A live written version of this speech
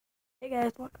Hey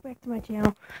guys, welcome back to my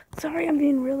channel. Sorry I'm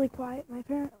being really quiet. My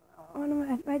dad's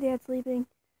sleeping,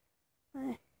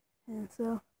 and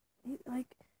so his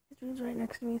room's right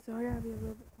next to me, so I gotta be a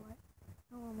little bit quiet.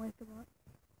 I don't want to wake him up.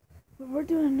 But we're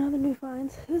doing another new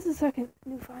finds. This is the second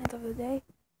new finds of the day,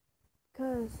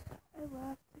 because I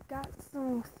left, got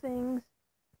some things.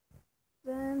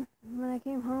 Then when I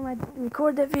came home, I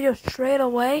recorded that video straight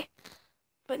away.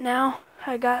 But now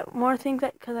I got more things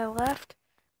because I left.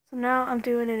 So now I'm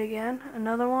doing it again,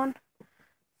 another one.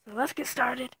 So let's get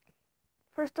started.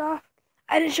 First off,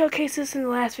 I didn't showcase this in the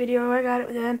last video, I got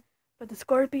it then, but the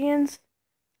Scorpions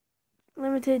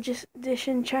limited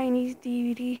edition Chinese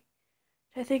DVD,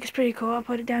 which I think is pretty cool. I'll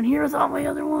put it down here with all my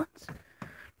other ones.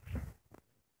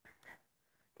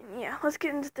 And yeah, let's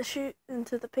get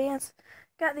into the pants.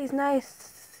 Got these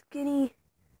nice skinniest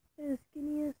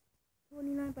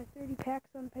 29 by 30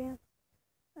 Pacson pants.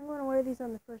 I'm going to wear these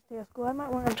on the first day of school. I might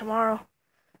wear them tomorrow,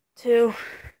 too,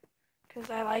 because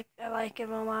I like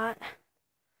them a lot.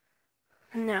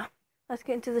 Now, let's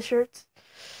get into the shirts.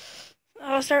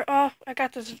 I'll start off. I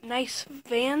got this nice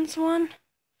Vans one.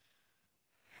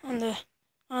 On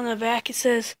the back, it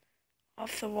says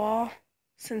 "off the wall"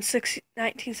 since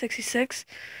 1966.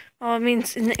 Oh, it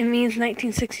means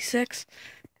 1966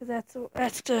 because that's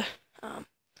the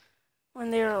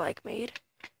when they were like made.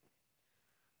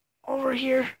 Over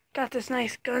here, got this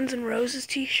nice Guns N' Roses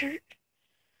t-shirt.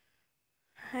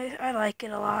 I like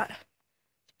it a lot.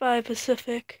 It's by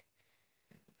Pacific.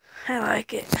 I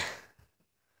like it.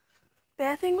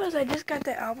 Bad thing was I just got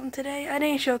the album today. I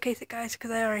didn't showcase it, guys, because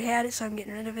I already had it, so I'm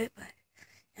getting rid of it. But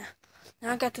yeah,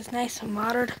 now I got this nice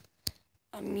modern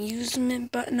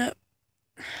amusement button-up.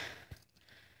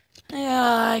 Yeah,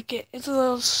 I like it. It's a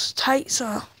little tight,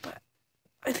 so but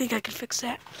I think I can fix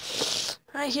that.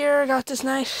 Right here, I got this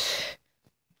nice.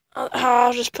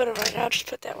 I'll just put it right. I'll just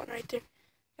put that one right there.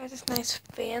 Got this nice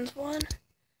Vans one.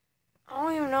 I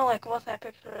don't even know like what that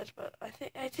picture is, but I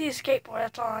see a skateboard.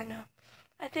 That's all I know.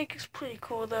 I think it's pretty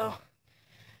cool though.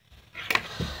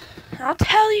 I'll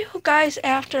tell you guys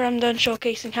after I'm done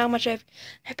showcasing how much I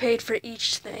paid for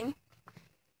each thing.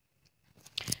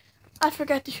 I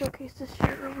forgot to showcase this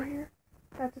shirt over here.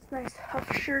 Got this nice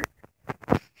Huff shirt.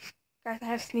 Guys, I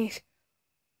have to sneeze.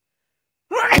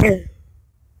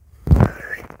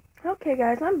 Okay,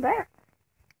 guys, I'm back.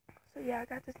 So yeah, I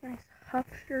got this nice Huff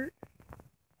shirt.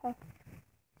 Huff.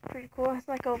 Pretty cool. It's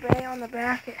like Obey on the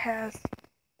back. It has the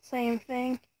same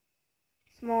thing.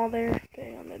 Small there,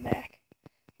 big on the back.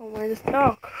 I'll wear this.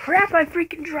 Oh crap! I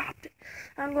freaking dropped it.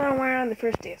 I'm gonna wear it on the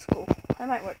first day of school. I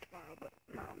might wear it tomorrow, but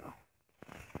I don't know.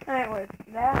 I might wear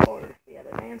that or the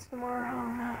other Vans tomorrow. I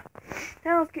don't know.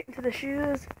 Now let's get into the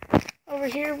shoes. Over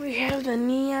here we have the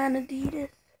neon Adidas.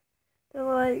 They're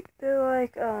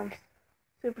like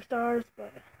superstars,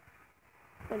 but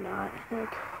they're not. They're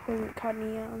called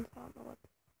neons. I don't know what.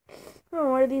 I'm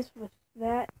gonna wear these with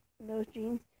that and those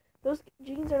jeans. Those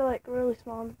jeans are like really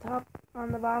small on the top,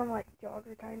 on the bottom like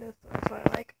jogger kind of. So that's what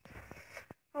I like.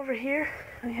 Over here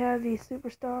I have these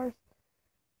superstars,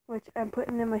 which I'm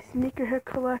putting in my sneakerhead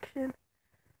collection.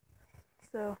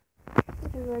 So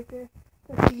these right there.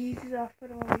 Put the Yeezys off. Put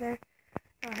them over there.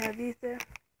 I'll have these there.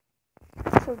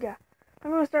 So yeah, I'm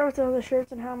gonna start with the other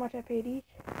shirts and how much I paid each.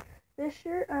 This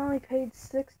shirt I only paid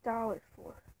 $6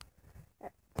 for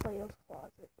at Plato's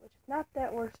Closet, which is not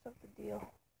that worst of the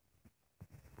deal.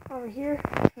 Over here,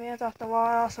 Vans Off the Wall,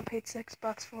 I also paid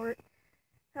 $6 for it.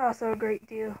 Also a great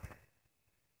deal.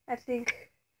 I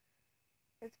think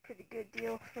it's a pretty good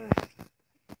deal for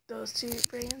those two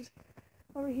brands.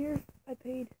 Over here, I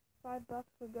paid $5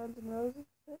 for Guns N' Roses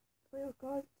at Plato's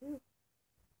Closet too.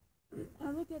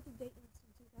 I looked at the date and it's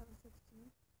from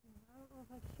 2016. I don't know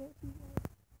if I can show it to you guys.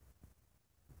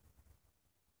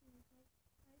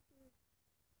 Right there.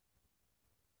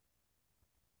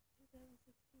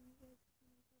 2016, you guys can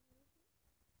make a little bit.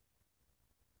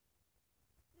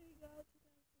 There you go,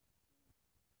 2016.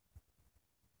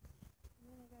 And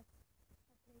then I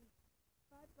paid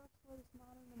 $5 for this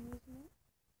modern amusement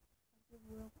at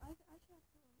Goodwill. I should have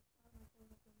put out my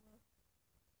clothes at Goodwill.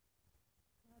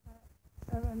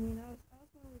 And I was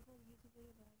going to record a YouTube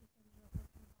video, but I just ended up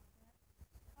working about that.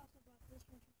 I also bought this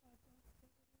one for $5.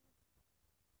 Pacson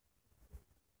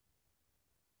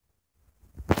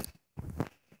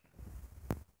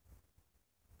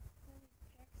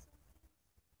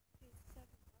paid $7 for.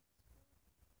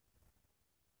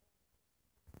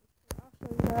 I'll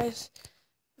show you guys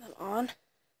them on.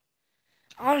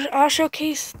 I'll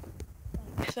showcase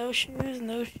like those shoes and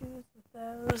those shoes with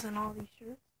those and all these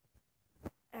shirts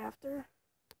after.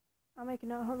 I'll make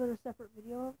another separate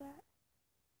video of that.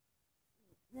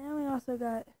 Now we also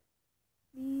got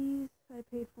these. I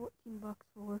paid $14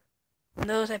 And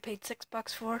those I paid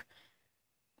 $6 for.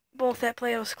 Both at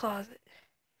Plato's Closet.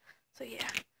 So yeah,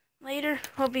 later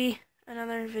will be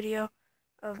another video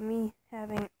of me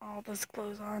having all those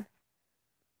clothes on.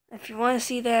 If you want to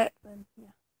see that, then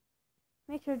yeah.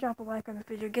 Make sure to drop a like on this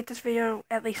video. Get this video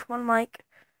at least 1 like.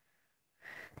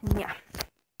 And yeah.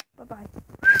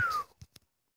 Bye-bye.